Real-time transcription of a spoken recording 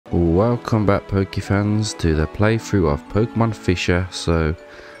Welcome back, Pokefans, to the playthrough of Pokemon Fissure. So,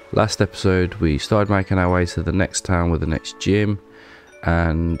 last episode we started making our way to the next town with the next gym,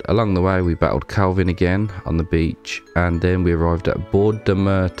 and along the way we battled Calvin again on the beach, and then we arrived at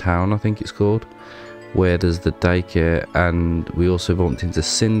Bordemer town, I think it's called, where there's the daycare, and we also bumped into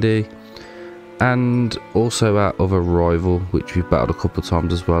Cindy and also our other rival, which we've battled a couple of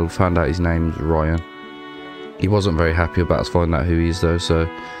times as well. Found out his name's Ryan. He wasn't very happy about us finding out who he is though, so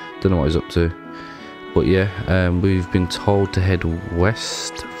don't know what he's up to. But yeah, we've been told to head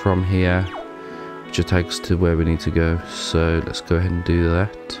west from here, which will take us to where we need to go. So let's go ahead and do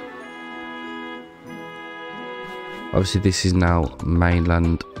that. Obviously this is now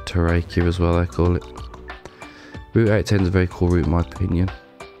mainland Torakia as well, they call it. Route 810 is a very cool route in my opinion.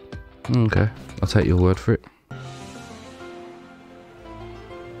 Okay, I'll take your word for it.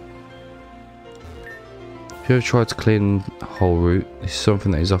 If you ever tried to clean the whole route, this is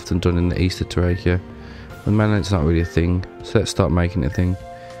something that is often done in the east of Torakia. The mainland it's not really a thing, so let's start making it a thing.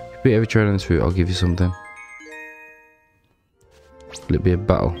 If you beat every trail on this route, I'll give you something. Will it be a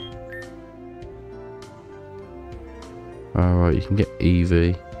battle? Alright, you can get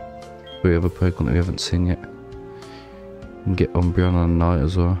Eevee. We have a Pokemon that we haven't seen yet. You can get Umbreon on night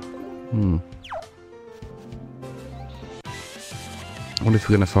as well. I wonder if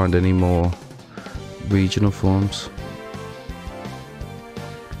we're going to find any more regional forms.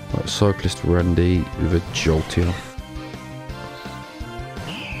 Like Cyclist Randy with a Jolteon.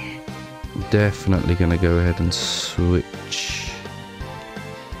 Definitely going to go ahead and switch.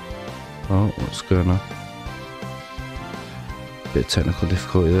 Oh, what's going on? Bit of technical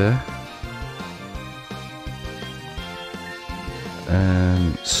difficulty there.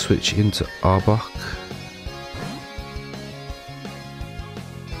 And switch into Arbok.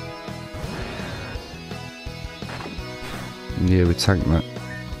 Yeah, we tanked that.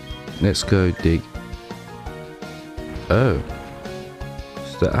 Let's go dig. Oh.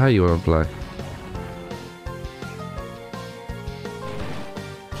 Is that how you want to play?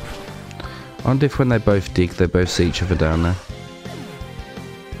 I wonder if when they both dig, they both see each other down there.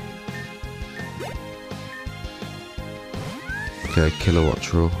 Okay,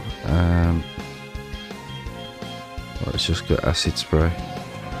 kilowatt rule. Let's just go acid spray.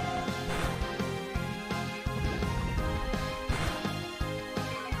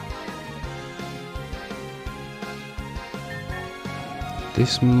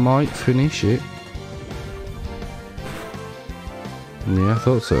 This might finish it. Yeah, I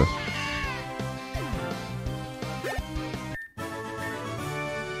thought so.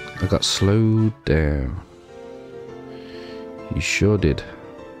 I got slowed down. You sure did.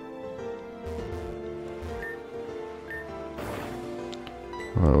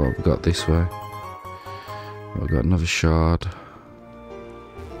 Alright, what have we got this way? We've got another shard.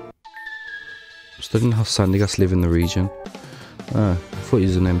 Still didn't have Sandigas live in the region. Oh, I thought he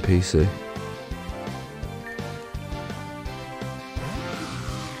was an NPC.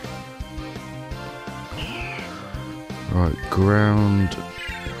 Right, ground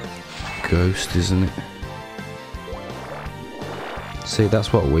ghost, isn't it? See,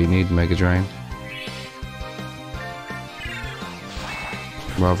 that's what we need, Mega Drain.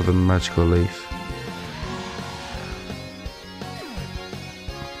 Rather than Magical Leaf.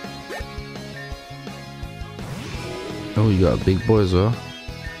 Oh, you got a big boy as well.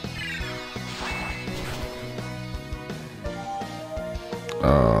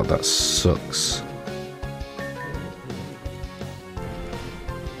 Oh, that sucks.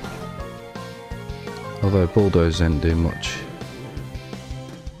 Although Bulldoze didn't do much.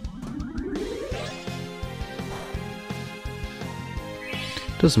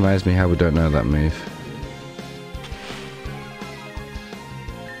 Does amaze me how we don't know that move.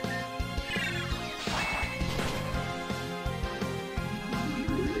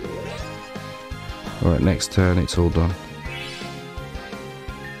 Alright, next turn it's all done.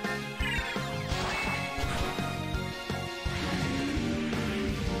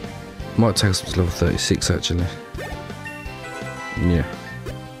 Might take us up to level 36 actually. Yeah.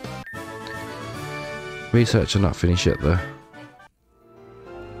 Research will not finish yet though.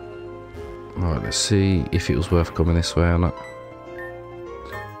 Alright, let's see if it was worth coming this way or not.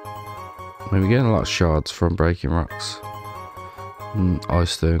 I mean, we're getting a lot of shards from breaking rocks. Ice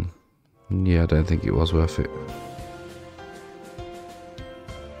stone. Yeah, I don't think it was worth it.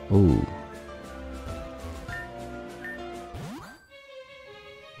 Ooh.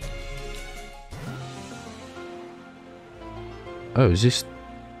 Oh, is this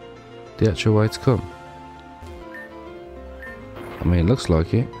the actual way to come? I mean, it looks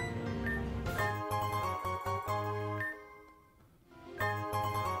like it.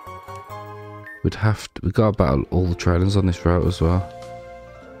 we gotta battle all the trainers on this route as well.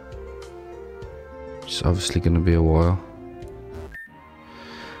 It's obviously gonna be a while.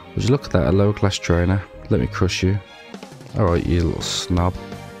 Would you look at that, a lower class trainer? Let me crush you. Alright, you little snob.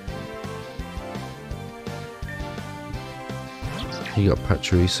 You got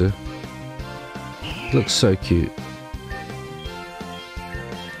Pachirisu. Looks so cute.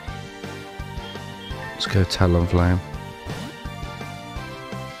 Let's go Talonflame.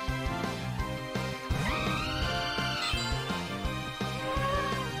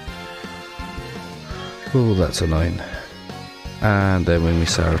 Oh, that's annoying. And then we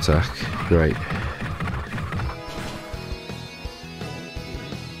miss our attack. Great.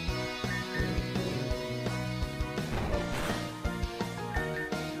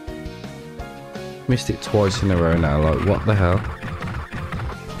 Missed it twice in a row now, like what the hell?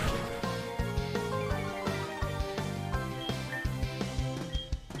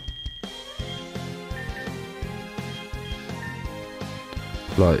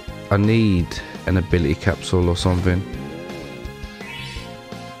 Like, I need an ability capsule or something.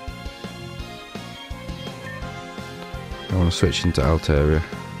 I want to switch into Altaria.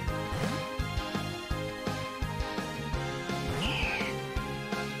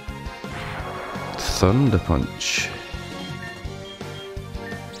 Thunder Punch.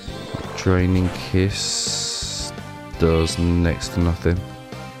 Draining Kiss does next to nothing.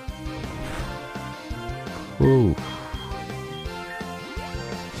 Ooh.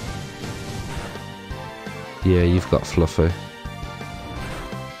 Yeah, you've got Fluffy. I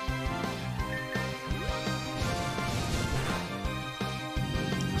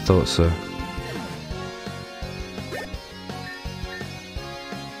thought so.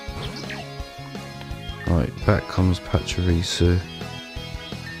 Right, back comes Pachirisu.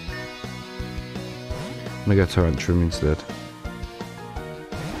 I'm gonna go Tyrantrum instead.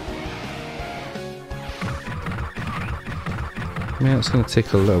 Yeah, it's gonna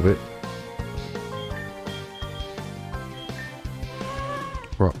tick a little bit.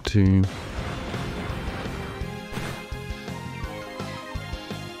 Rock Tomb.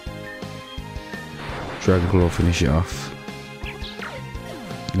 Dragon Claw, finish it off.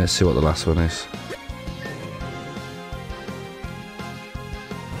 Let's see what the last one is.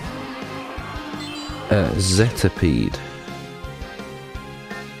 Zetapede.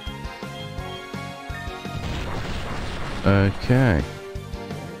 Okay.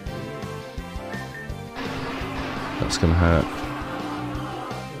 That's gonna hurt.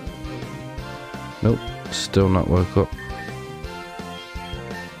 Nope, still not woke up.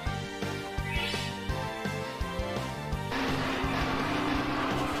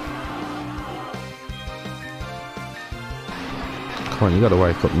 Come on, you gotta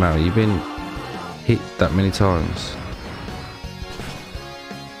wake up now. You've been hit that many times.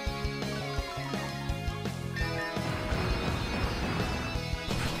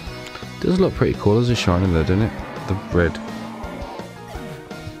 Does look pretty cool as a shining there, doesn't it? The red.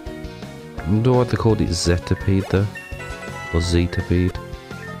 I wonder why they called it Zetapede though, or Zetapede.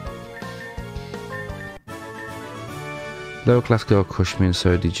 Lower class girl crushed me and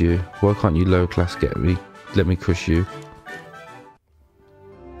so did you. Why can't you lower class let me crush you?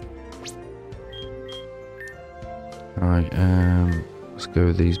 Alright, let's go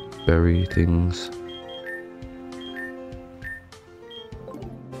with these berry things.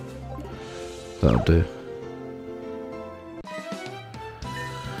 That'll do.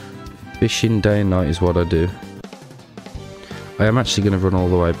 Fishing day and night is what I do. I am actually going to run all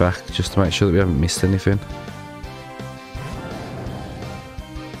the way back just to make sure that we haven't missed anything.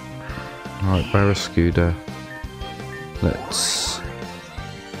 Alright, Barraskewda. Let's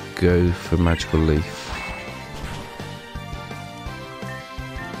go for Magical Leaf.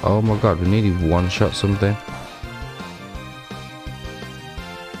 Oh my god, we nearly one-shot something.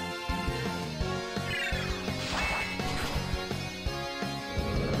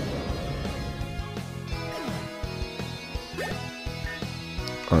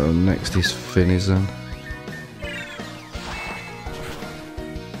 Next is Finizen.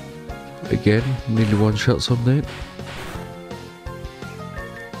 Again, nearly one-shot something.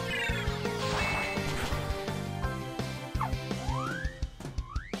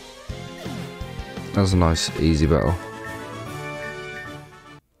 That was a nice, easy battle.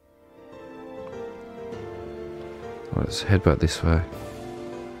 Right, let's head back this way.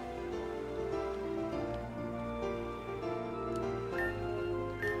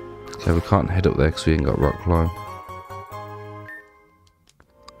 Okay, we can't head up there because we ain't got rock climb.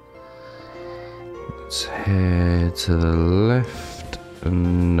 Let's head to the left.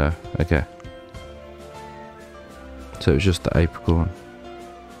 No, okay. So it was just the apricorn.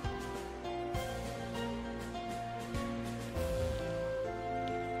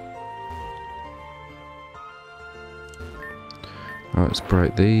 Alright, let's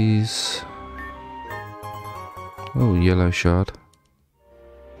break these. Oh, yellow shard.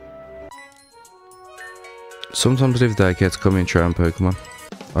 Sometimes if they get to come in train Pokemon.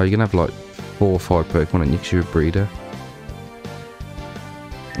 Oh, you're gonna have like 4 or 5 Pokemon and you're a breeder.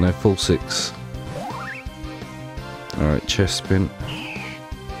 No, full 6. Alright, chest spin.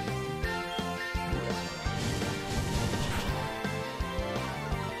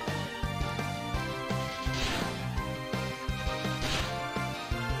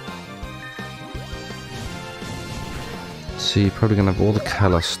 So you're probably going to have all the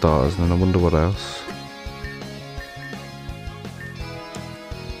Kalos stars, and then I wonder what else.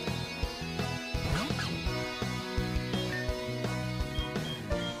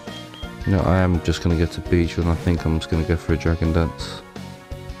 You know, I am just going to go to beach, and I think I'm just going to go for a Dragon Dance.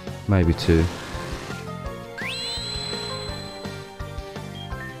 Maybe 2.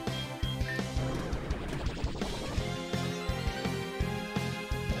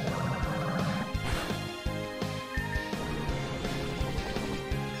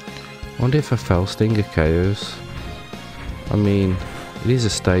 I wonder if a Fell Stinger KOs. I mean, it is a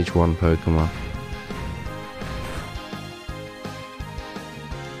stage 1 Pokemon.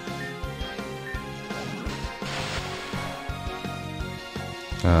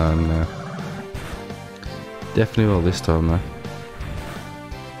 Oh no. Definitely will this time though.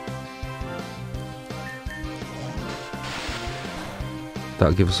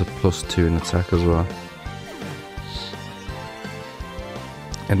 That'll give us a +2 in attack as well.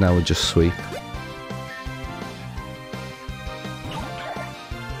 And now we'll just sweep.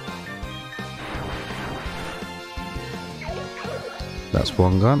 That's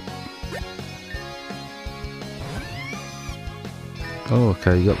one gone. Oh,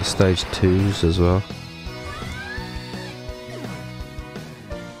 okay, you got the stage 2s as well.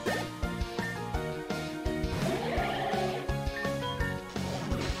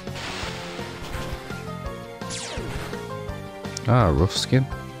 Ah, rough skin.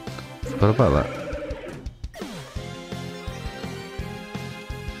 Forgot about that.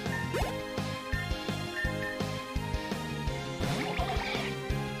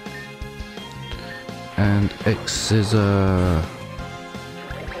 And X-Scissor.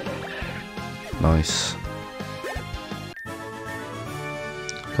 Nice.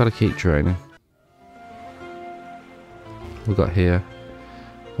 Gotta keep training. We got here.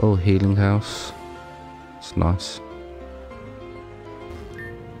 Oh, healing house. It's nice.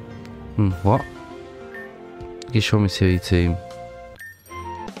 What? You show me to your team.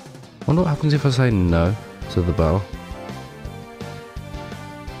 Wonder what happens if I say no to the bell.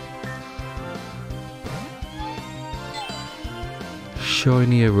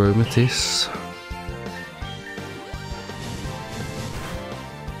 Shiny Aromatisse.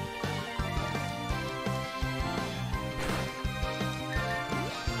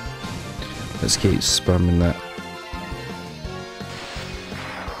 Let's keep spamming that.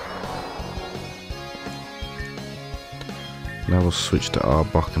 Now we'll switch to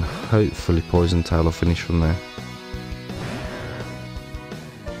Arbok and hopefully Poison Tail will finish from there.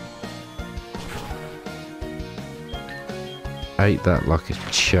 Ate that like a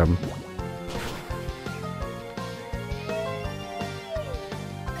champ.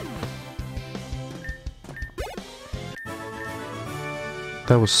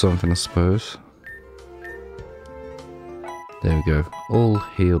 That was something, I suppose. There we go, all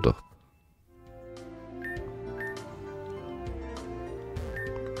healed up.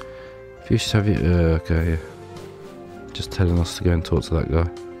 You should have you. Okay, yeah. Just telling us to go and talk to that guy.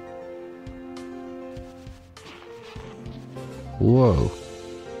 Whoa.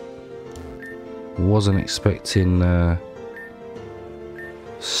 Wasn't expecting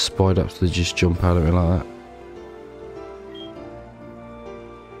Spidops to just jump out at me like that.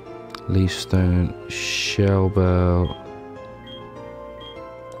 Leaf Stone, Shell Bell.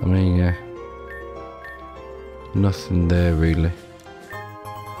 I mean, yeah. Nothing there really.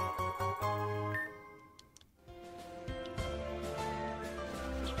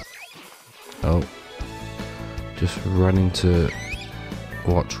 Oh, just run into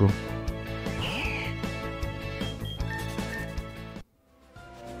Wattrel.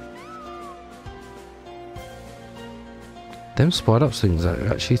 Them Spidops things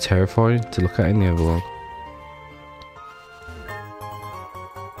are actually terrifying to look at in the overworld.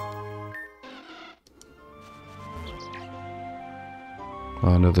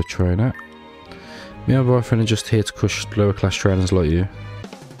 Oh, another trainer. Me and my boyfriend are just here to crush lower class trainers like you.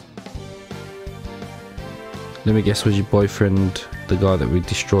 Let me guess, was your boyfriend the guy that we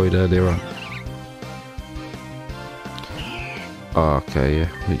destroyed earlier on? Oh, okay, yeah,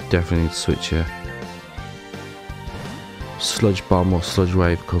 we definitely need to switch here. sludge bomb or sludge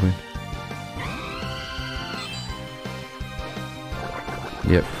wave coming.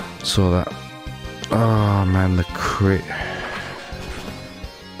 Yep, saw that. Oh man, the crit.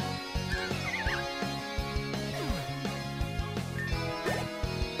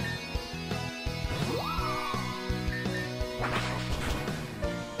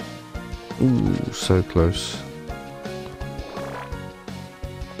 Ooh, so close.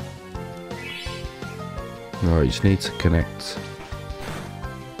 Right, you just need to connect.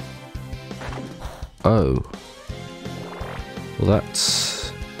 Oh. Well,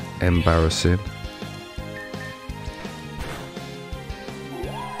 that's embarrassing.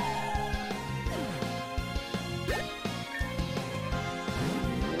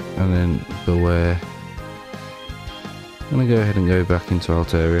 And then beware. I'm gonna go ahead and go back into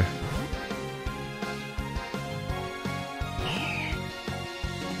Altaria.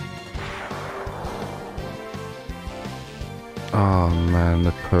 Oh man,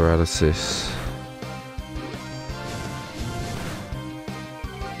 the paralysis.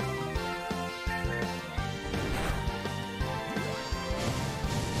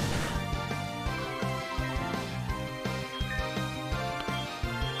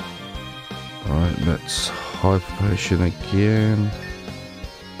 Alright, let's hyper potion again.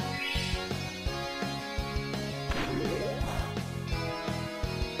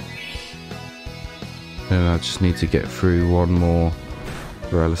 And I just need to get through one more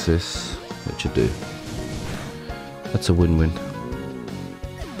paralysis, which I do. That's a win-win.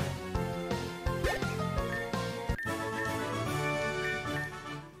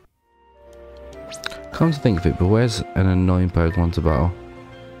 Come to think of it, but where's an annoying Pokemon to battle?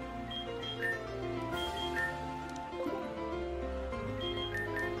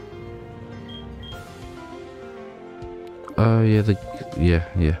 Oh yeah,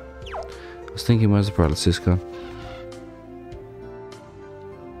 yeah. I was thinking, where's the paralysis gone?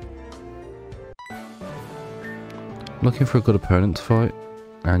 Looking for a good opponent to fight,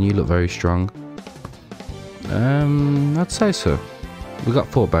 and you look very strong. I'd say so. We got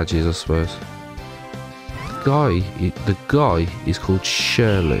 4 badges, I suppose. The guy is called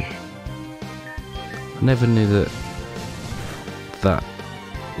Shirley. I never knew that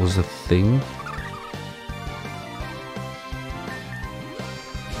was a thing.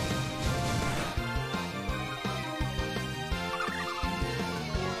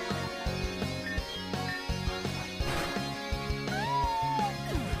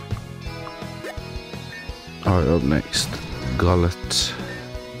 Alright, up next, Gollet.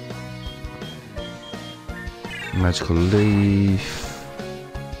 Magical Leaf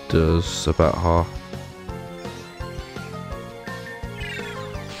does about half.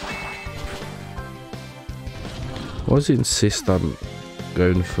 Why does it insist on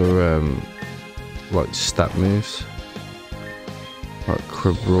going for like stat moves? Like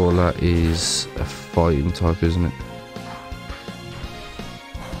Crabrawler is a fighting type, isn't it?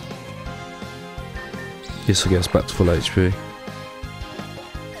 This will get us back to full HP.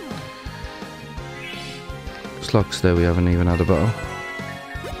 Slugs there, we haven't even had a battle.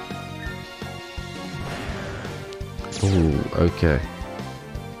 Ooh, okay.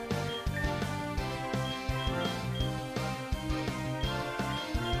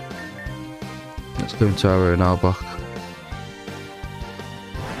 Let's go into our own Arbok.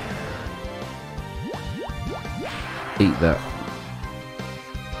 Eat that.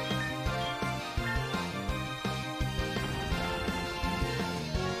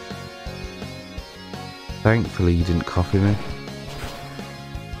 Thankfully you didn't copy me.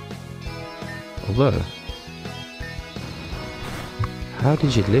 Although, how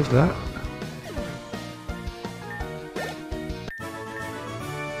did you live that?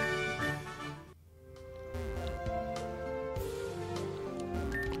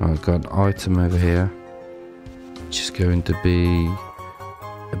 I've got an item over here, which is going to be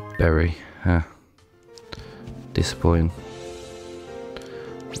a berry. Disappointing.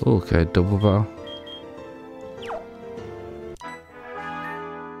 Okay, double battle.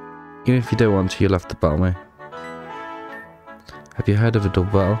 Even if you don't want to, you'll have to battle me. Have you heard of a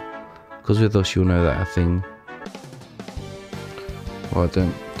double battle? Because with us, you'll know that a thing. Right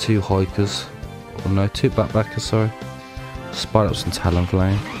then, 2 hikers. Or no, 2 backpackers, sorry. Spirops and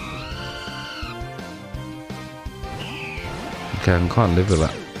Talonflame. Okay, I can't live with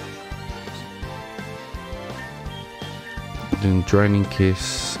that. Doing Draining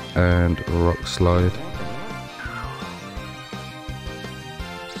Kiss and Rock Slide.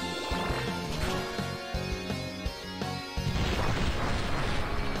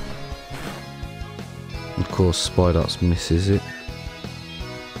 Of course, Spirops misses it.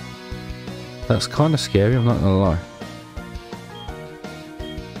 That's kind of scary, I'm not gonna lie.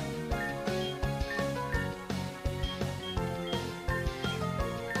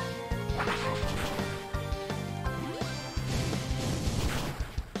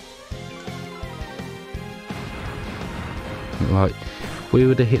 Like, we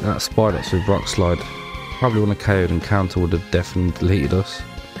would have hit that Spidex with Rock Slide. Probably when a KO'd and counter would have definitely deleted us.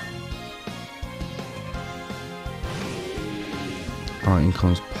 Right, in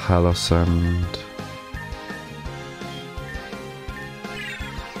comes Palossand.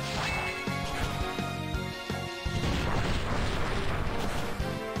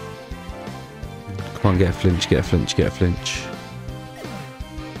 Come on, get a flinch, get a flinch, get a flinch.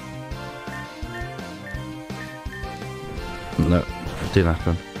 No, it didn't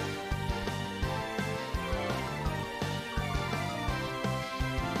happen.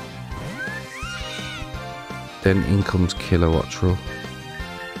 Then in comes Kilowattrel.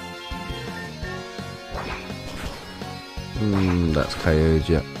 That's KO'd,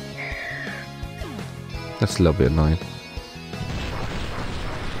 yeah. That's a little bit annoying.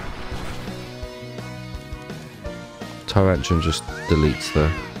 Tyrantrum just deletes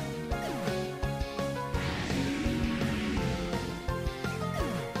there.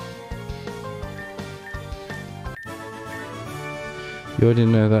 You already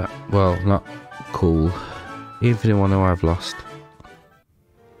know that? Well, not cool. Infinite one who I've lost.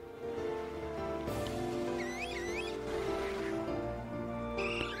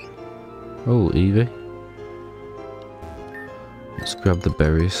 Oh, Eevee. Let's grab the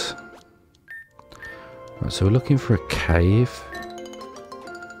berries. Right, so we're looking for a cave.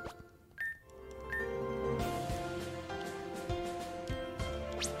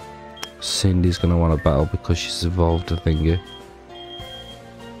 Cindy's gonna want to battle because she's evolved a thingy.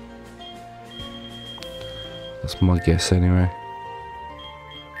 That's my guess anyway.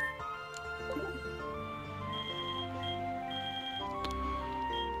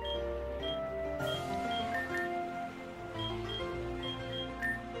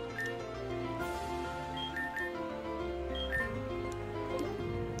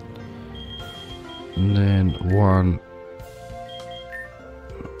 And then one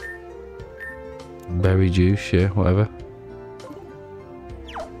berry juice, yeah, whatever.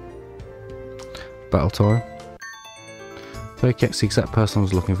 Battle time. Torakie's the exact person I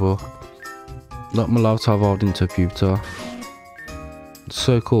was looking for. Not Malata evolved into a Pupitar. It's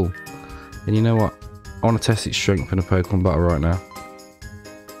so cool. And you know what? I want to test its strength in a Pokemon battle right now.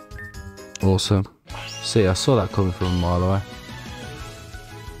 Awesome. See, I saw that coming from a mile away.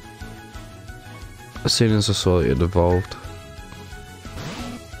 As soon as I saw it had evolved.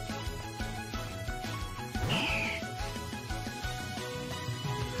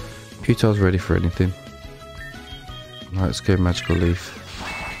 Pupitar's ready for anything. Right, let's go Magical Leaf.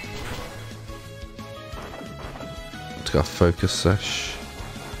 Let's go Focus Sash.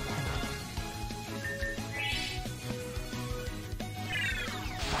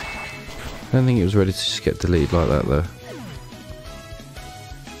 I don't think it was ready to just get deleted like that though.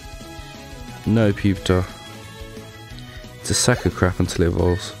 No Pupitar. It's a sack of crap until it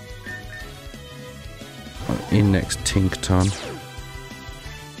evolves. In next Tinkaton.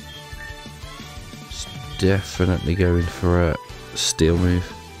 Definitely going for a steel move.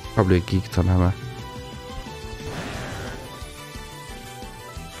 Probably a Gigaton Hammer.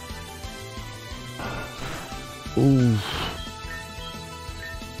 Ooh.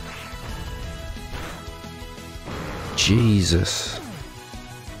 Jesus.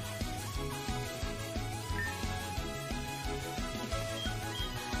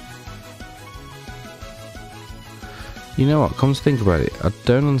 You know what, come to think about it, I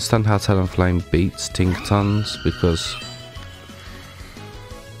don't understand how Talonflame beats Tinkatons because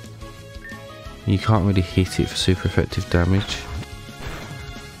you can't really hit it for super effective damage.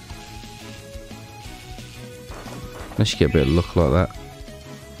 Unless you get a bit of luck like that.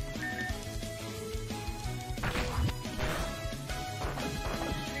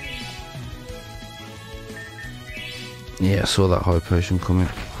 Yeah, I saw that high potion coming.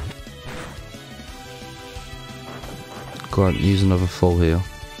 Go on, use another full heal.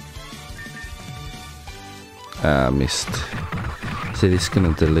 Ah, missed. See, this is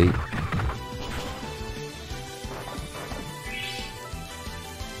gonna delete.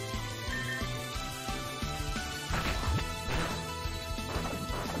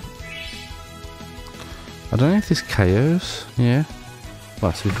 I don't know if this KOs. Yeah.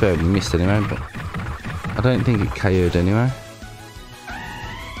 Well, to be fair, we missed anyway, but I don't think it KO'd anyway.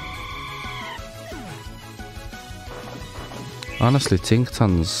 Honestly,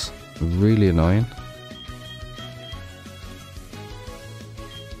 Tinkaton's really annoying.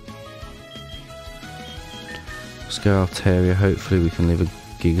 Let's go Altaria, hopefully we can leave a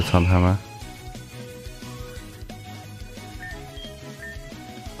Gigaton Hammer.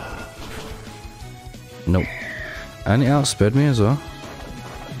 Nope. And it outsped me as well.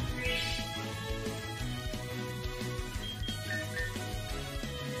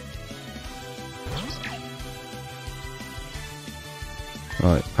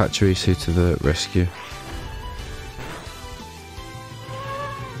 Right, Pachirisu to the rescue.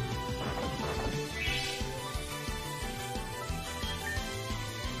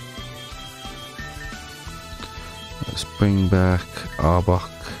 Let's bring back Arbok.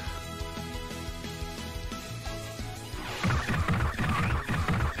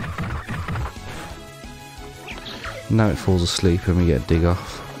 Now it falls asleep and we get a dig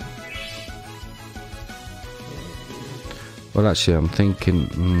off. Well, actually, I'm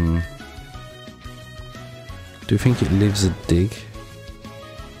thinking, do you think it lives a dig?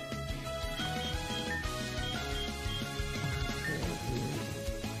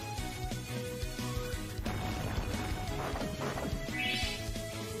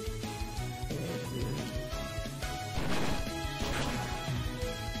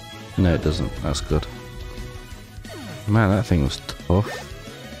 No, it doesn't. That's good. Man, that thing was tough.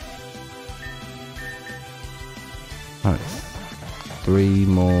 Right, 3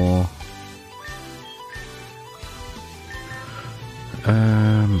 more.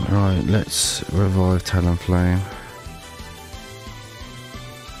 Right, let's revive Talonflame.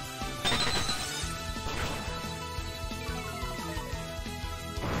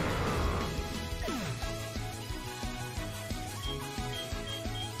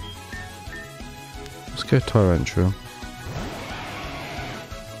 Let's go Tyrantrum.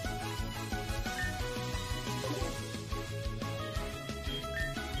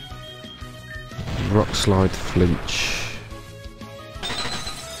 Rock Slide Flinch.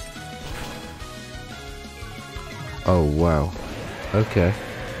 Oh wow. Okay.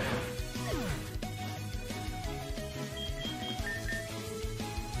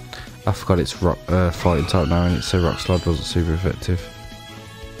 I forgot it's rock fighting type now, and so Rock Slide wasn't super effective.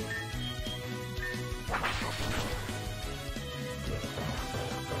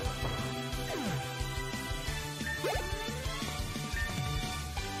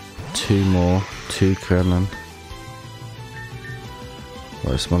 Two more, 2 cannon.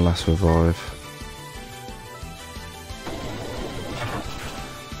 Right, it's my last revive.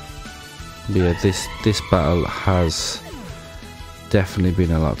 But yeah, this battle has definitely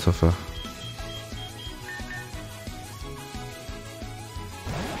been a lot tougher.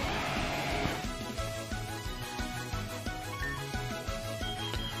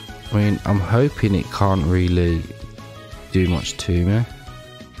 I mean, I'm hoping it can't really do much to me.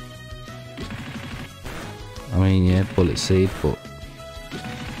 I mean, yeah, Bullet Seed, but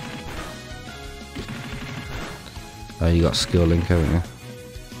oh, you got Skill Link, haven't you?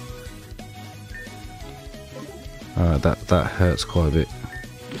 That hurts quite a bit.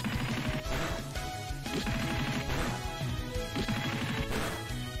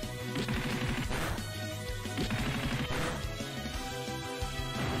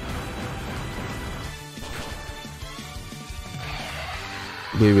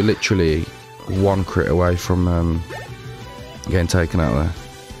 We were literally 1 crit away from getting taken out there.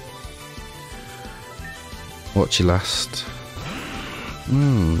 What's your last?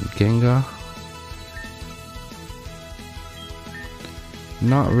 Gengar.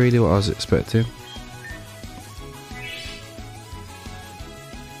 Not really what I was expecting.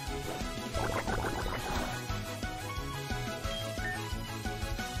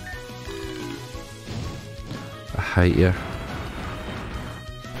 I hate you.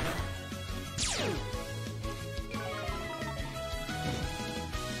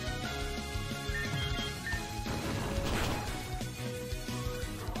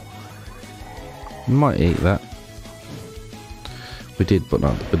 Might eat that. We did, but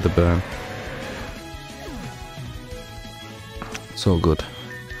not with the burn. It's all good.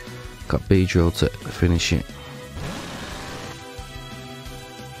 Got B-Drill to finish it.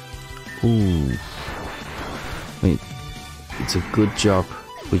 Ooh. I mean, it's a good job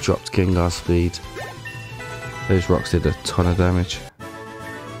we dropped Gengar's speed. Those rocks did a ton of damage.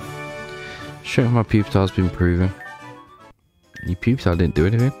 Strength of my Pupitar's been proven. Your Pupitar didn't do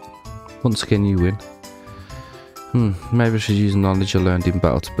anything. Once again, you win. Maybe I should use knowledge I learned in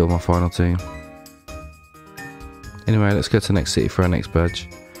battle to build my final team. Anyway, let's go to the next city for our next badge.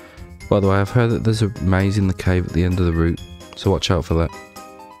 By the way, I've heard that there's a maze in the cave at the end of the route, so watch out for that.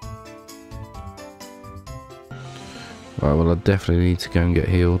 Right, well, I definitely need to go and get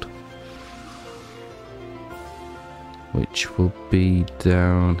healed. Which will be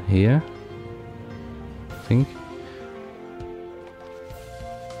down here, I think.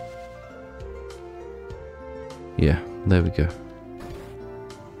 Yeah, there we go.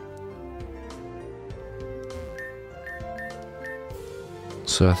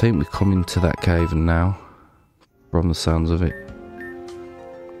 So I think we come into that cave now, from the sounds of it.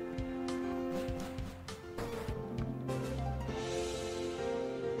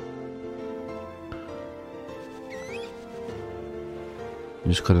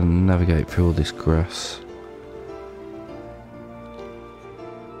 just gotta navigate through all this grass.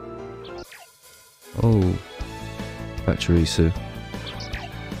 Oh, Pachirisu.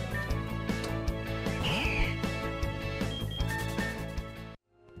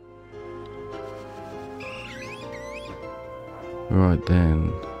 Right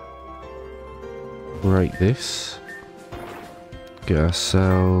then, break this, get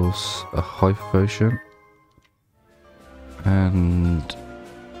ourselves a Hyper Potion, and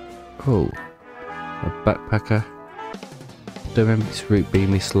oh, a backpacker. Don't remember this route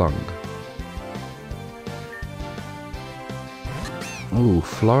being this long. Oh,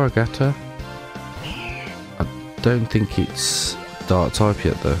 Floragata. I don't think it's dark type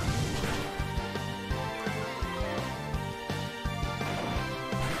yet though.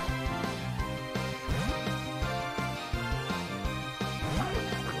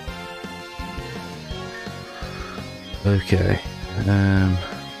 Okay,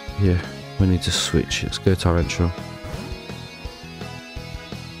 yeah, we need to switch. Let's go Torrential.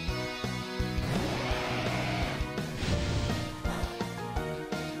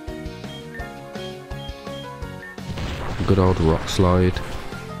 Good old Rock Slide.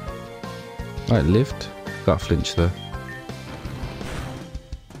 Right, lived. Got a flinch there.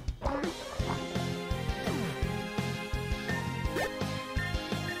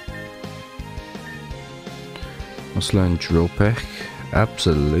 Let's learn Drill Peck.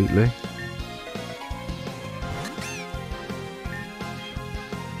 Absolutely.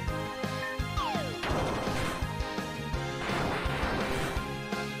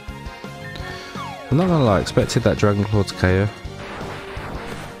 I'm not gonna lie, I expected that Dragon Claw to KO.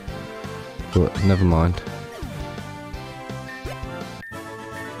 But never mind.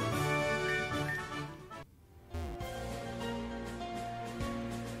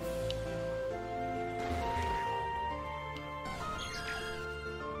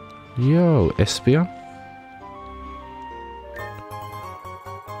 Yo, Espeon.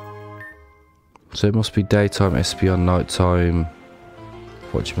 So it must be daytime Espeon, nighttime.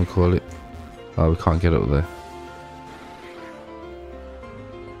 Whatchamacallit. Oh, we can't get up there.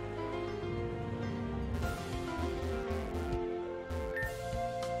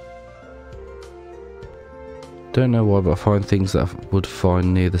 Don't know why, but I find things that I would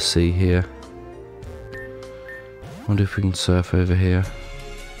find near the sea here. Wonder if we can surf over here.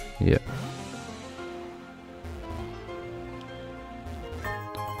 Yep.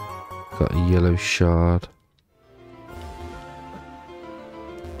 Got a yellow shard.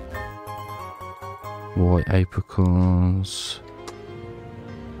 White apricorns.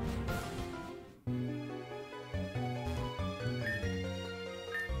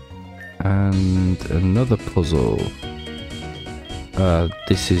 And another puzzle.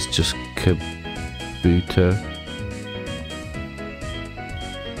 This is just Kabuto.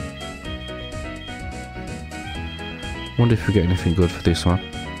 Wonder if we get anything good for this one.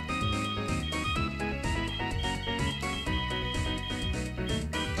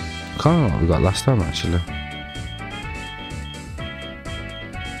 Can't remember what we got last time actually.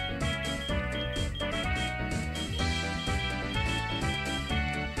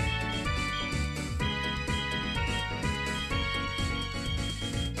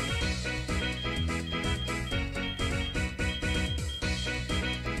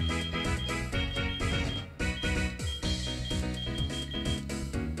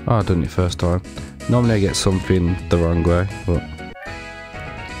 Oh, I done it first time. Normally I get something the wrong way, but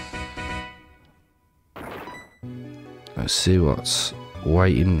let's see what's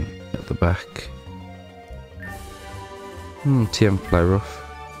waiting at the back. TM Play Rough.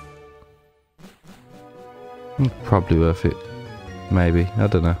 Probably worth it. Maybe, I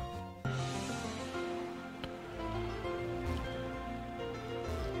don't know.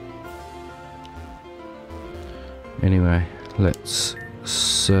 Anyway, let's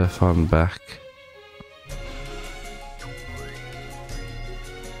surf on back.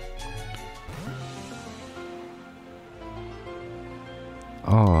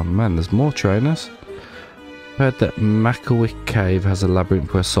 Oh man, there's more trainers. Heard that Macawick Cave has a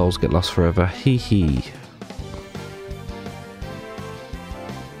labyrinth where souls get lost forever. Hee hee.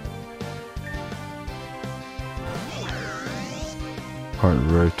 Alright,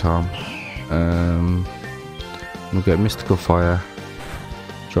 Rotom. We'll get Mystical Fire.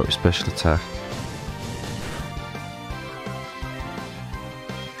 Drop your special attack.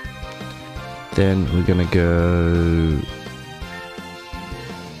 Then we're gonna go.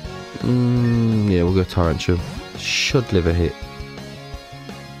 Yeah, we'll go Torrential. Should live a hit.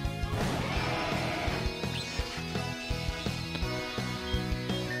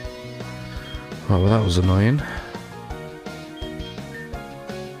 Right, well that was annoying.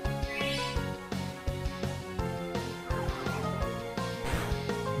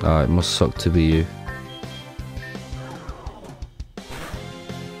 Ah, it must suck to be you.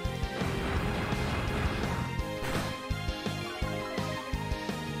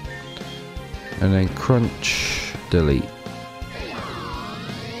 And then crunch, delete.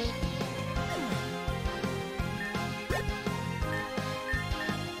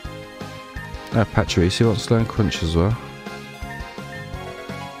 Oh, Patricia wants to learn crunch as well.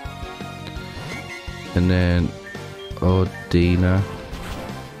 And then Ordina.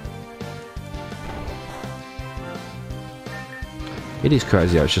 It is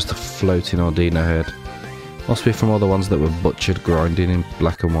crazy how it's just a floating Ordina head. Must be from all the ones that were butchered grinding in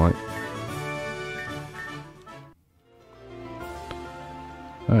black and white.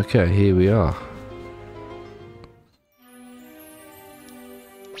 Okay, here we are.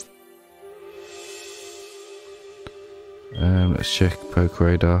 Let's check Poke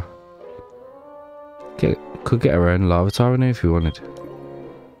Radar. Could get our own Larvitar in here if we wanted.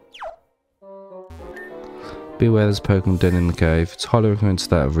 Beware, there's a Pokemon den in the cave. It's highly recommended to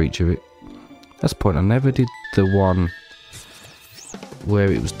stay out of reach of it. That's the point, I never did the one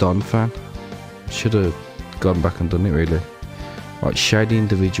where it was done, fan. Should have gone back and done it really. Right, shady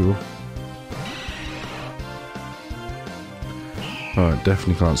individual. Alright,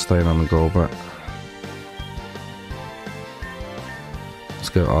 definitely can't stay on the Golbat. Let's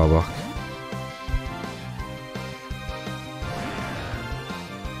go Arbok.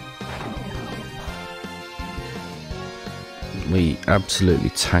 We absolutely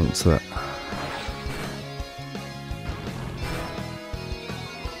tanked that.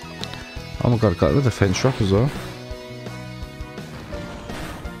 Oh my god, I got the defense drop as well.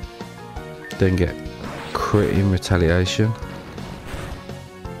 Then get crit in retaliation.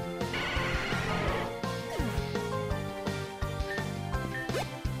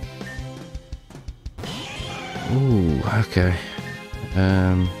 Ooh, okay.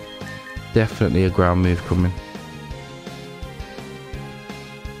 Definitely a ground move coming.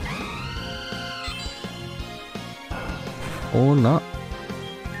 Or not.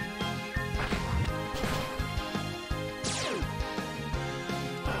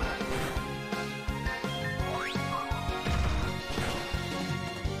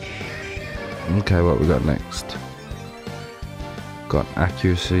 Okay, what we got next? Got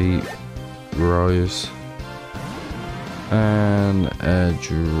accuracy, rise, and a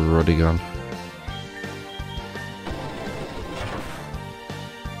Drodigon.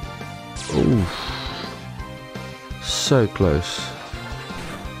 Ooh, so close.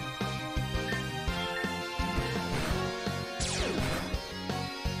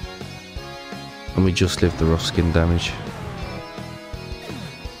 And we just lived the rough skin damage.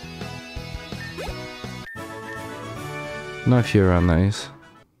 No fear around that is.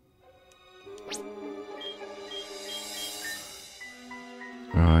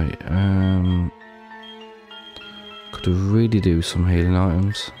 Right, could really do some healing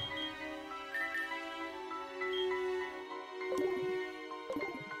items.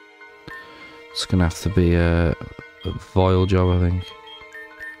 It's gonna have to be a vile job, I think.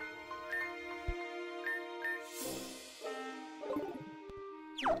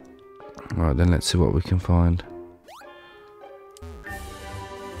 Right, then let's see what we can find.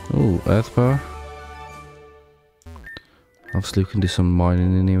 Ooh, earth power. Obviously we can do some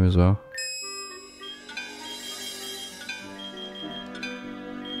mining in here as well.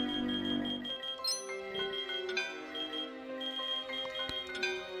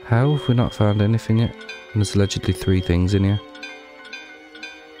 How have we not found anything yet? And there's allegedly 3 things in here.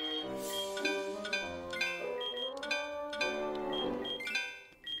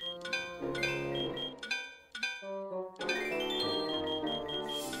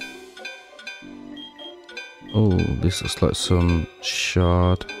 Oh, this looks like some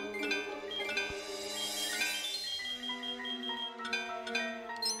shard.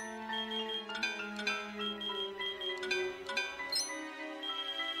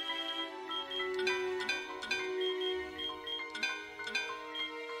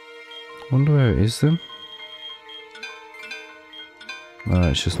 Wonder where it is then. No,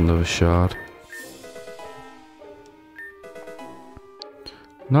 it's just another shard.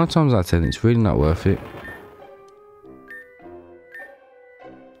 9 times out of 10, it's really not worth it.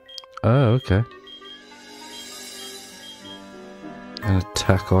 Oh, okay. An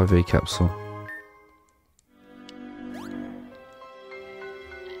attack IV capsule.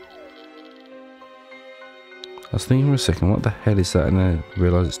 I was thinking for a second, what the hell is that? And then I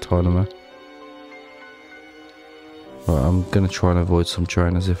realised it's Tyler. Right, I'm going to try and avoid some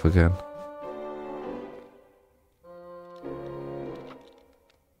trainers if I can.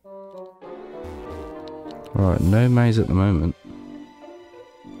 Right, no maze at the moment.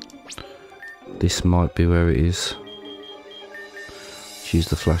 This might be where it is. Let's use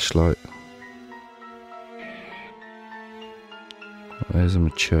the flashlight. There's a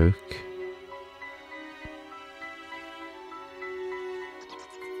Machoke.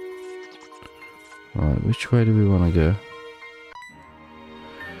 Right, which way do we want to go?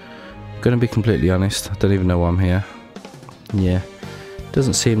 I'm gonna be completely honest, I don't even know why I'm here. Yeah,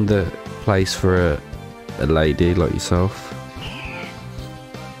 doesn't seem the place for a lady like yourself.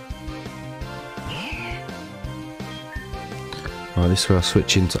 Right, this is where I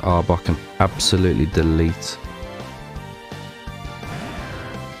switch into Arbok and absolutely delete.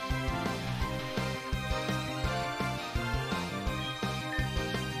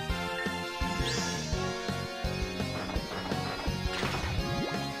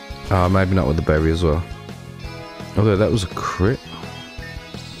 Oh, maybe not with the berry as well. Although that was a crit.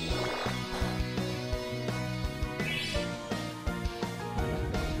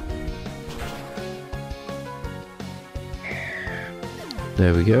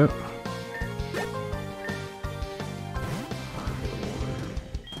 There we go.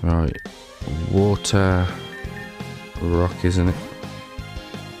 Right, water rock, isn't it?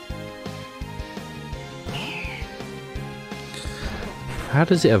 How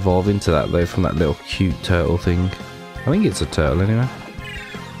does it evolve into that though, from that little cute turtle thing? I think it's a turtle anyway.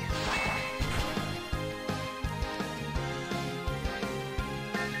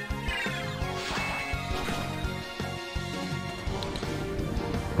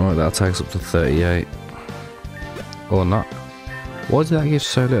 Alright, that takes up to 38. Or not. Why did that give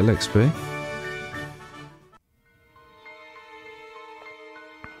so little XP?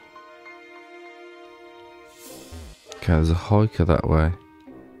 Okay, there's a hiker that way.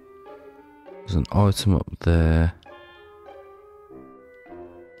 There's an item up there.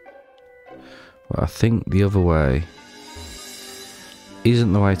 Well, I think the other way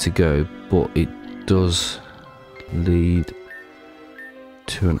isn't the way to go, but it does lead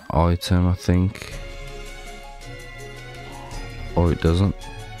to an item, I think. Or it doesn't.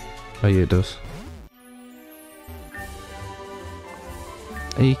 Oh yeah, it does.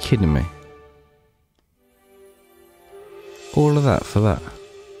 Are you kidding me? All of that for that?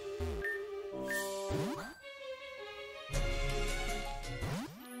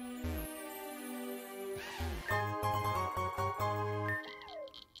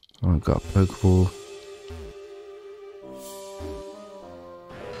 I've got a Pokeball.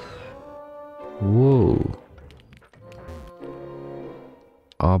 Whoa.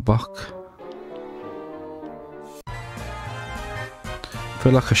 Arbok.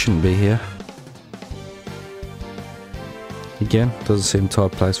 Feel like I shouldn't be here. Again, doesn't seem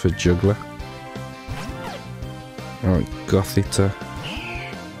type place for a juggler. Alright, Gothita.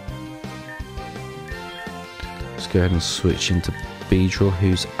 Let's go ahead and switch into Beedrill,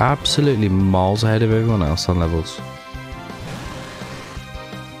 who's absolutely miles ahead of everyone else on levels.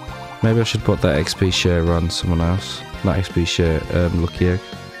 Maybe I should put that XP share on someone else. Not XP share, Lucky Egg.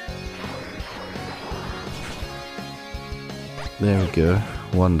 There we go,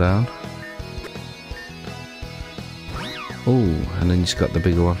 one down. Oh, and then you just got the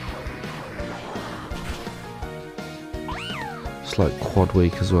bigger one. It's like quad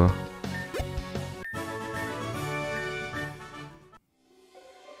week as well.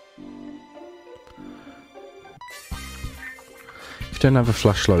 If you don't have a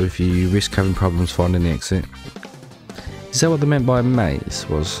flashlight with you, you risk having problems finding the exit. Is that what they meant by maze?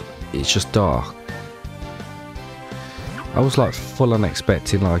 Was it's just dark? I was like full on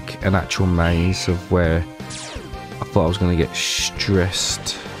expecting like an actual maze of where I thought I was going to get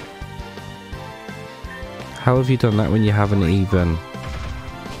stressed. How have you done that when you haven't even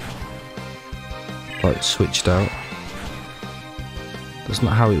like switched out? That's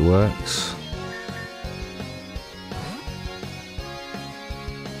not how it works.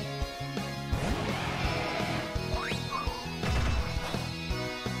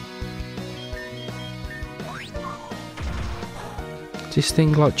 Is this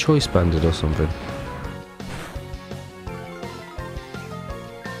thing like choice banded or something?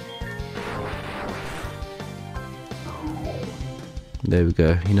 There we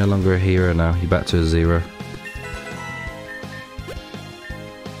go, you're no longer a hero now, you're back to a 0.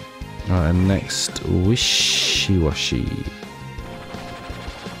 Alright, and next, Wishy-Washy.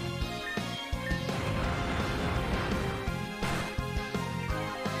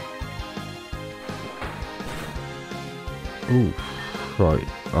 Ooh, right,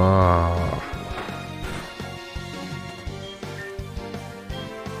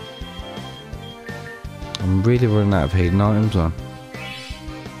 I'm really running out of hidden items on.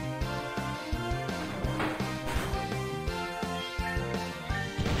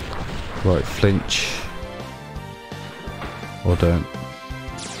 Right, flinch. Or don't.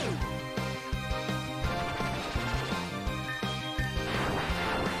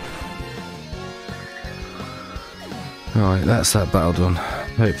 Alright, that's that battle done.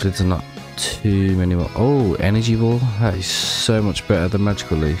 Hopefully there's not too many more. Oh, energy ball. That is so much better than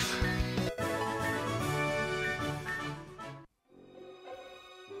magical leaf.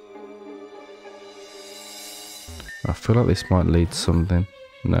 I feel like this might lead to something.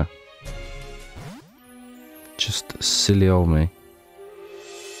 No. Just silly old me.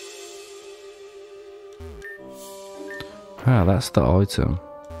 Ah, that's the item.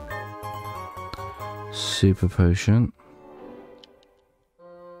 Super potion.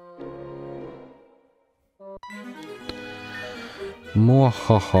 More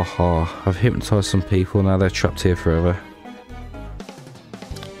ha ha ha. I've hypnotized some people, now they're trapped here forever.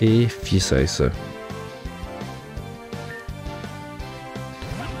 If you say so.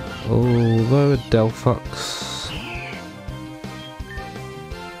 Although a Delphox.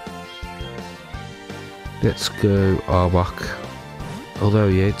 Let's go Arbok. Although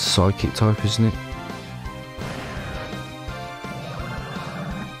yeah, it's psychic type, isn't it?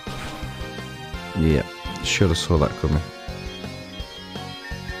 Yeah, should have saw that coming.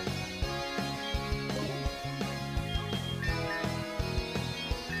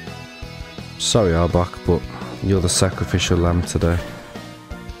 Sorry Arbok, but you're the sacrificial lamb today.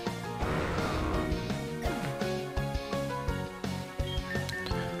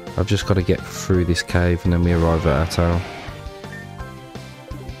 I've just got to get through this cave and then we arrive at our town.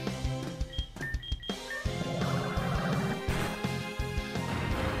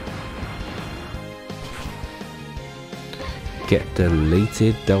 Get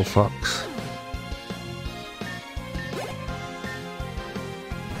deleted, Delphox.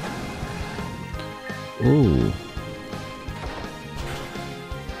 Ooh.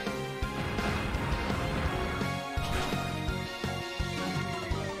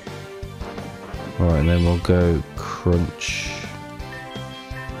 Alright, and then we'll go crunch.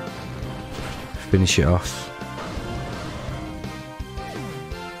 Finish it off.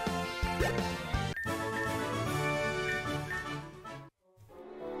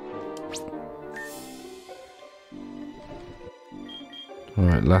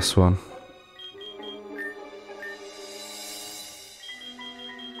 Alright, last one.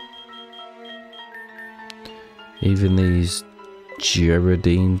 Even these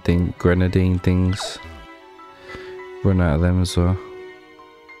grenadine things, run out of them as well.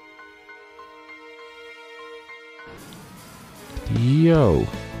 Yo!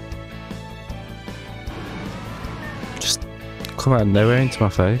 Just come out of nowhere into my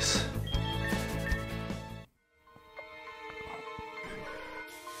face.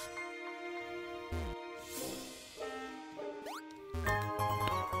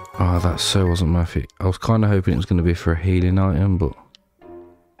 Oh, that so wasn't worth it. I was kind of hoping it was going to be for a healing item, but...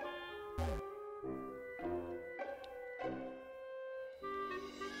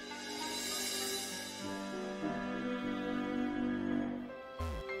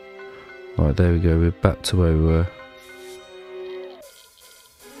 Right, there we go. We're back to where we were.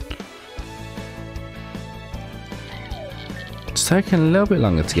 It's taking a little bit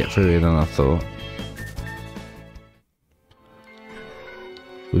longer to get through here than I thought.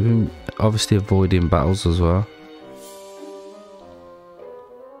 We've been obviously avoiding battles as well.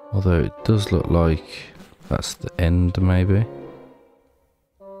 Although it does look like that's the end, maybe.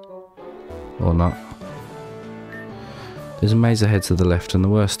 Or not. There's a maze ahead to the left, and the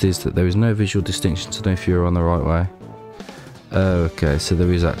worst is that there is no visual distinction to know if you're on the right way. Oh, okay, so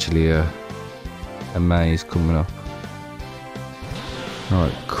there is actually a maze coming up.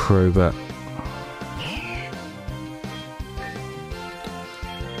 Alright, Crobat.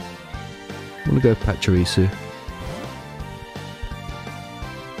 I'm gonna go Pachirisu.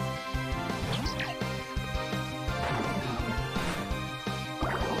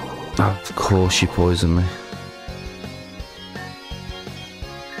 Oh, of course she poisoned me.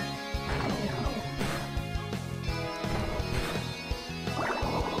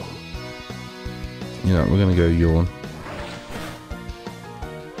 You know, we're gonna go Yawn.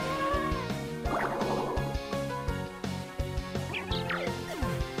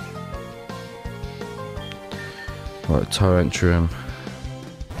 Right, Tyrantrum.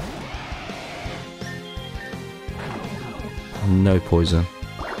 No poison.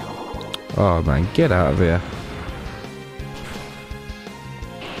 Oh man, get out of here.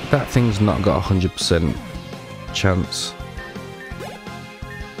 That thing's not got 100% chance.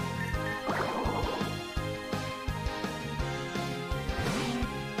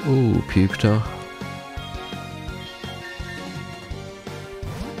 Ooh, Pupitar.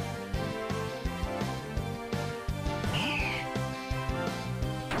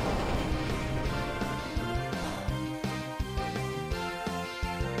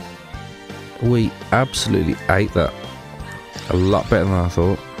 We absolutely ate that. A lot better than I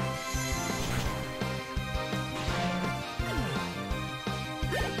thought.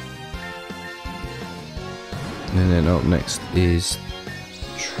 And then up next is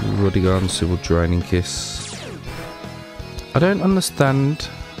Truddigon Civil Draining Kiss. I don't understand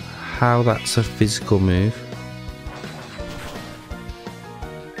how that's a physical move.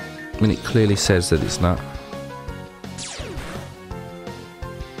 I mean, it clearly says that it's not.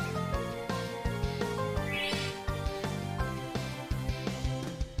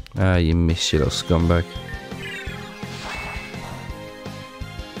 Ah, you missed, you little scumbag.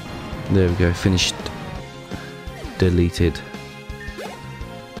 There we go, finished. Deleted.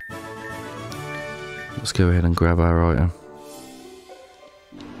 Let's go ahead and grab our item.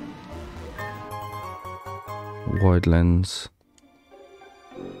 Wide lens.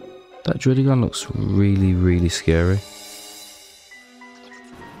 That Druddigon looks really, really scary.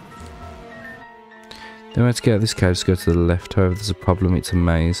 Then we have to get out of this cave to go to the left. However, there's a problem, it's a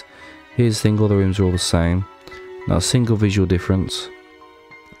maze. Here's the thing, all the rooms are all the same. Not a single visual difference.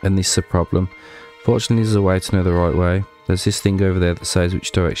 And this is a problem. Fortunately, there's a way to know the right way. There's this thing over there that says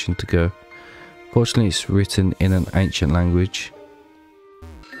which direction to go. Fortunately, it's written in an ancient language.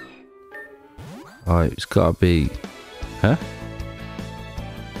 Alright, it's gotta be... Huh?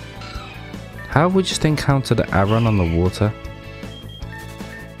 How have we just encountered Aaron on the water?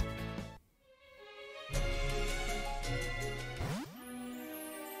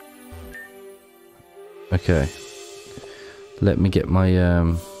 Okay. Let me get my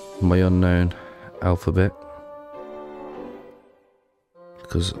my unknown alphabet.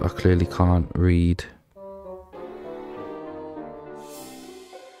 Because I clearly can't read.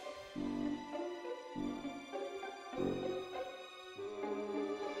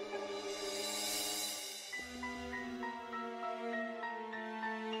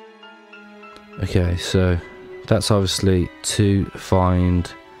 Okay, so that's obviously to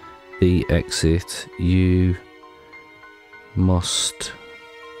find the exit. You must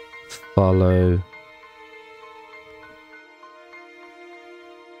follow.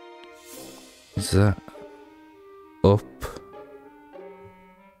 Is that up?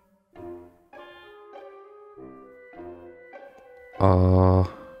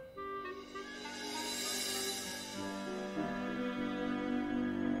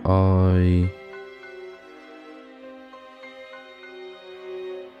 I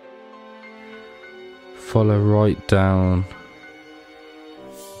follow right down.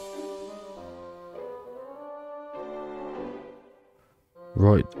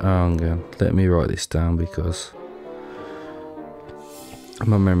 Right, let me write this down because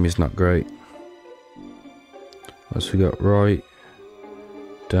my memory's not great. So we got right,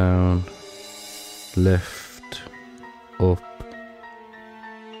 down, left, up,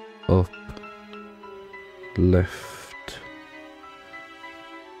 left,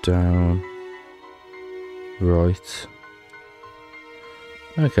 down, right.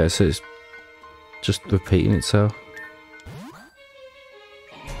 Okay, so it's just repeating itself.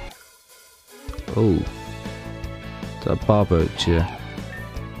 Oh, that bar boat, yeah.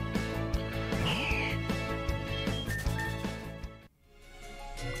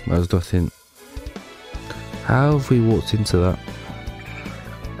 There's nothing. How have we walked into that?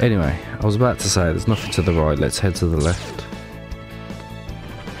 Anyway, I was about to say there's nothing to the right, let's head to the left.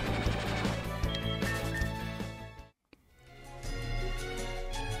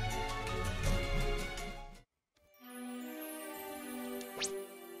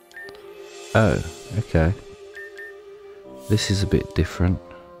 Oh, okay. This is a bit different.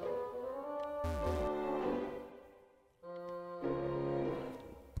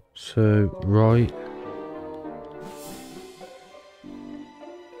 So, right.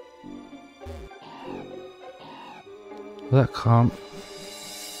 Well, that can't.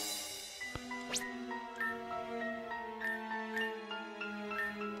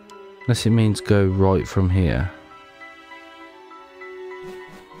 Unless it means go right from here.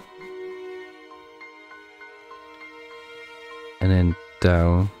 And then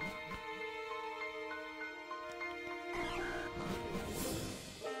down.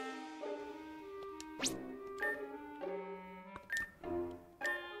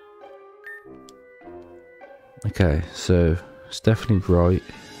 Okay, so it's definitely right.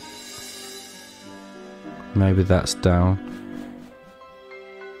 Maybe that's down.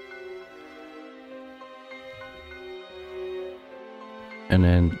 And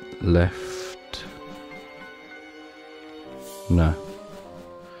then left. No.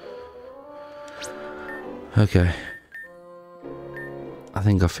 Okay. I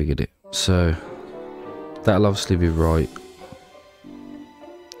think I figured it. So, that'll obviously be right.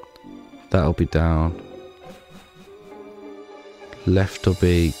 That'll be down. Left will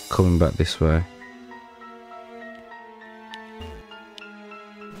be coming back this way.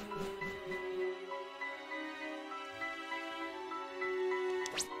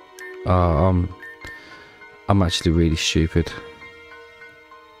 Oh, I'm actually really stupid.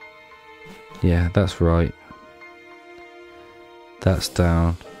 Yeah, that's right. That's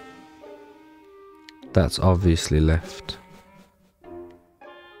down. That's obviously left.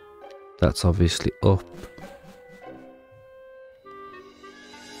 That's obviously up.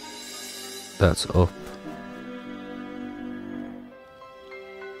 That's up.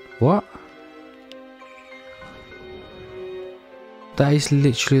 What? That is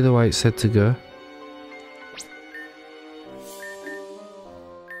literally the way it said to go.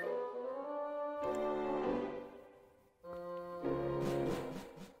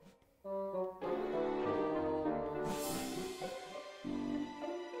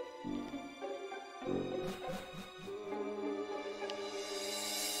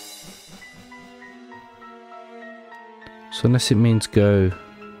 So unless it means go...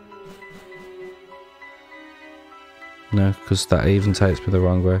 No, because that even takes me the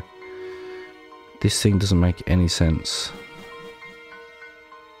wrong way. This thing doesn't make any sense.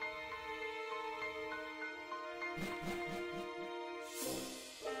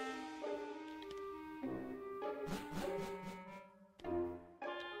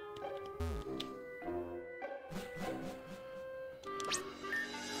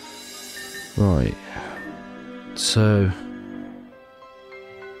 Right. So...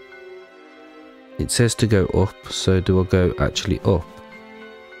 it says to go up, so do I go actually up?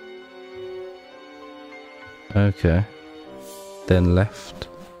 Okay. Then left.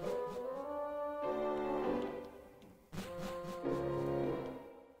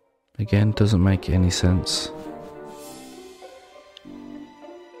 Again, doesn't make any sense.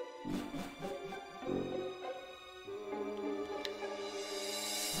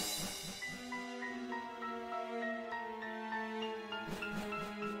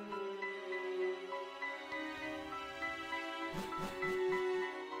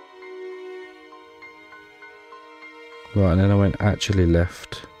 Right, and then I went actually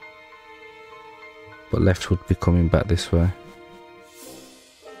left. But left would be coming back this way.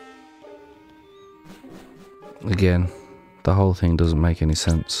 Again, the whole thing doesn't make any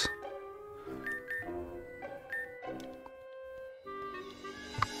sense.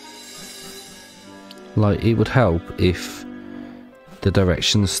 Like, it would help if the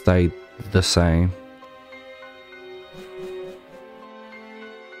directions stayed the same.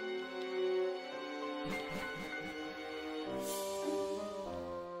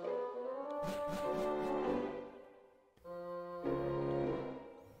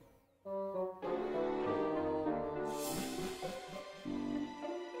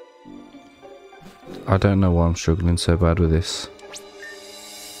 I don't know why I'm struggling so bad with this.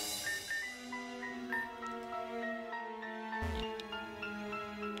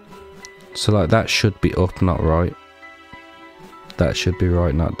 So like that should be up, not right. That should be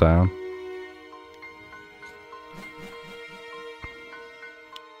right, not down.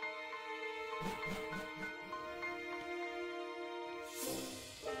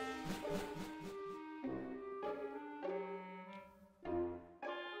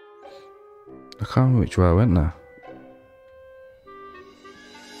 I can't remember which way I went now.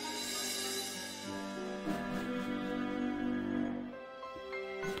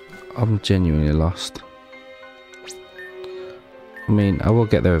 I'm genuinely lost. I mean, I will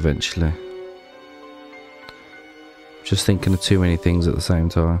get there eventually. Just thinking of too many things at the same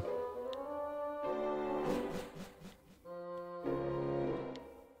time.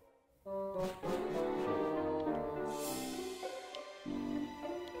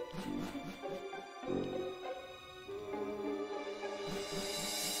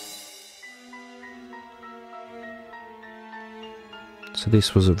 So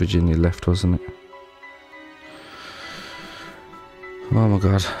this was originally left, wasn't it? Oh my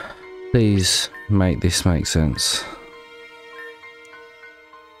god. Please make this make sense.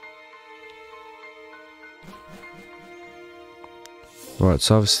 Right,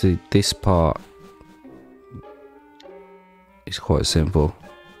 so obviously this part is quite simple.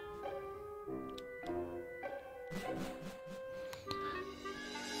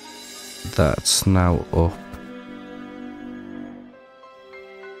 That's now up.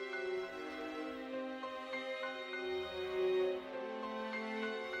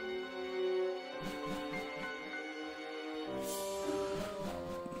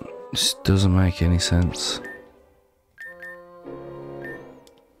 This doesn't make any sense.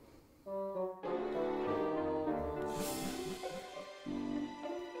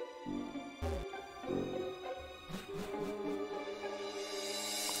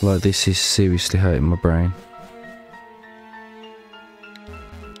 Like, this is seriously hurting my brain.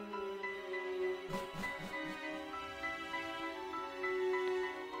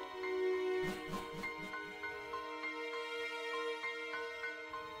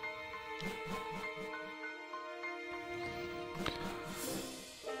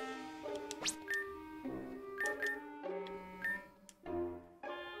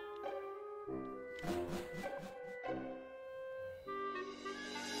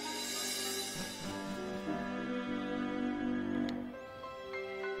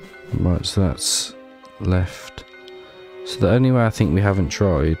 Right, so that's left. So the only way I think we haven't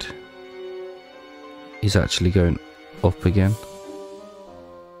tried is actually going up again.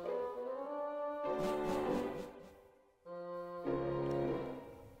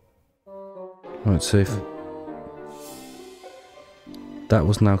 Right, so if that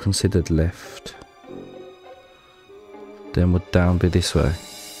was now considered left, then would down be this way?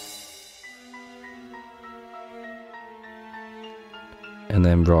 And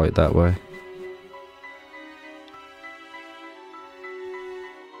then right that way.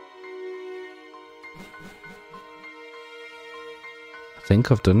 I think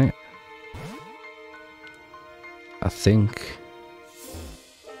I've done it. I think.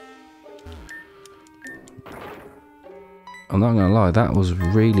 I'm not gonna lie, that was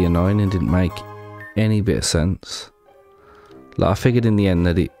really annoying and didn't make any bit of sense. Like, I figured in the end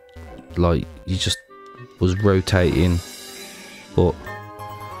that it, like, you just was rotating, but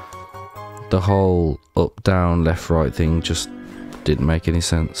the whole up, down, left, right thing just didn't make any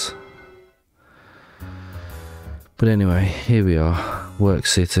sense. But anyway, here we are, Work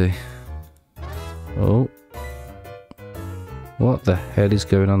City. Oh. What the hell is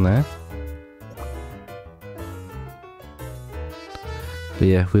going on there? But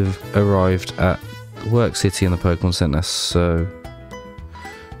yeah, we've arrived at Work City in the Pokemon Center, so...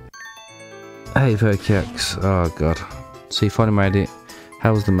 Hey Pokex, oh god. So you finally made it.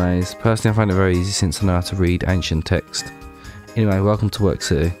 How was the maze? Personally, I find it very easy since I know how to read ancient text. Anyway, welcome to Work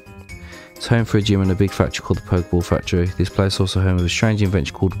City. It's home for a gym and a big factory called the Pokeball Factory. This place is also home of a strange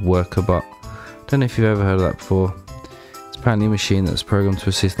invention called Workerbot. Don't know if you've ever heard of that before. It's apparently a machine that's programmed to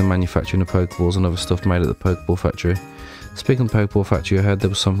assist in manufacturing of Pokeballs and other stuff made at the Pokeball Factory. Speaking of the Pokeball Factory, I heard there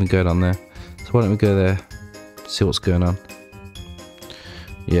was something going on there. So why don't we go there, see what's going on.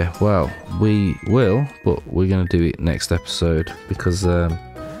 Yeah, well, we will, but we're going to do it next episode because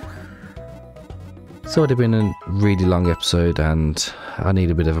it's already been a really long episode and I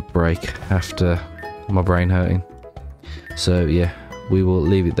need a bit of a break after my brain hurting. So yeah, we will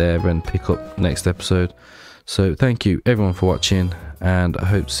leave it there and pick up next episode. So thank you everyone for watching and I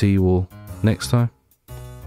hope to see you all next time.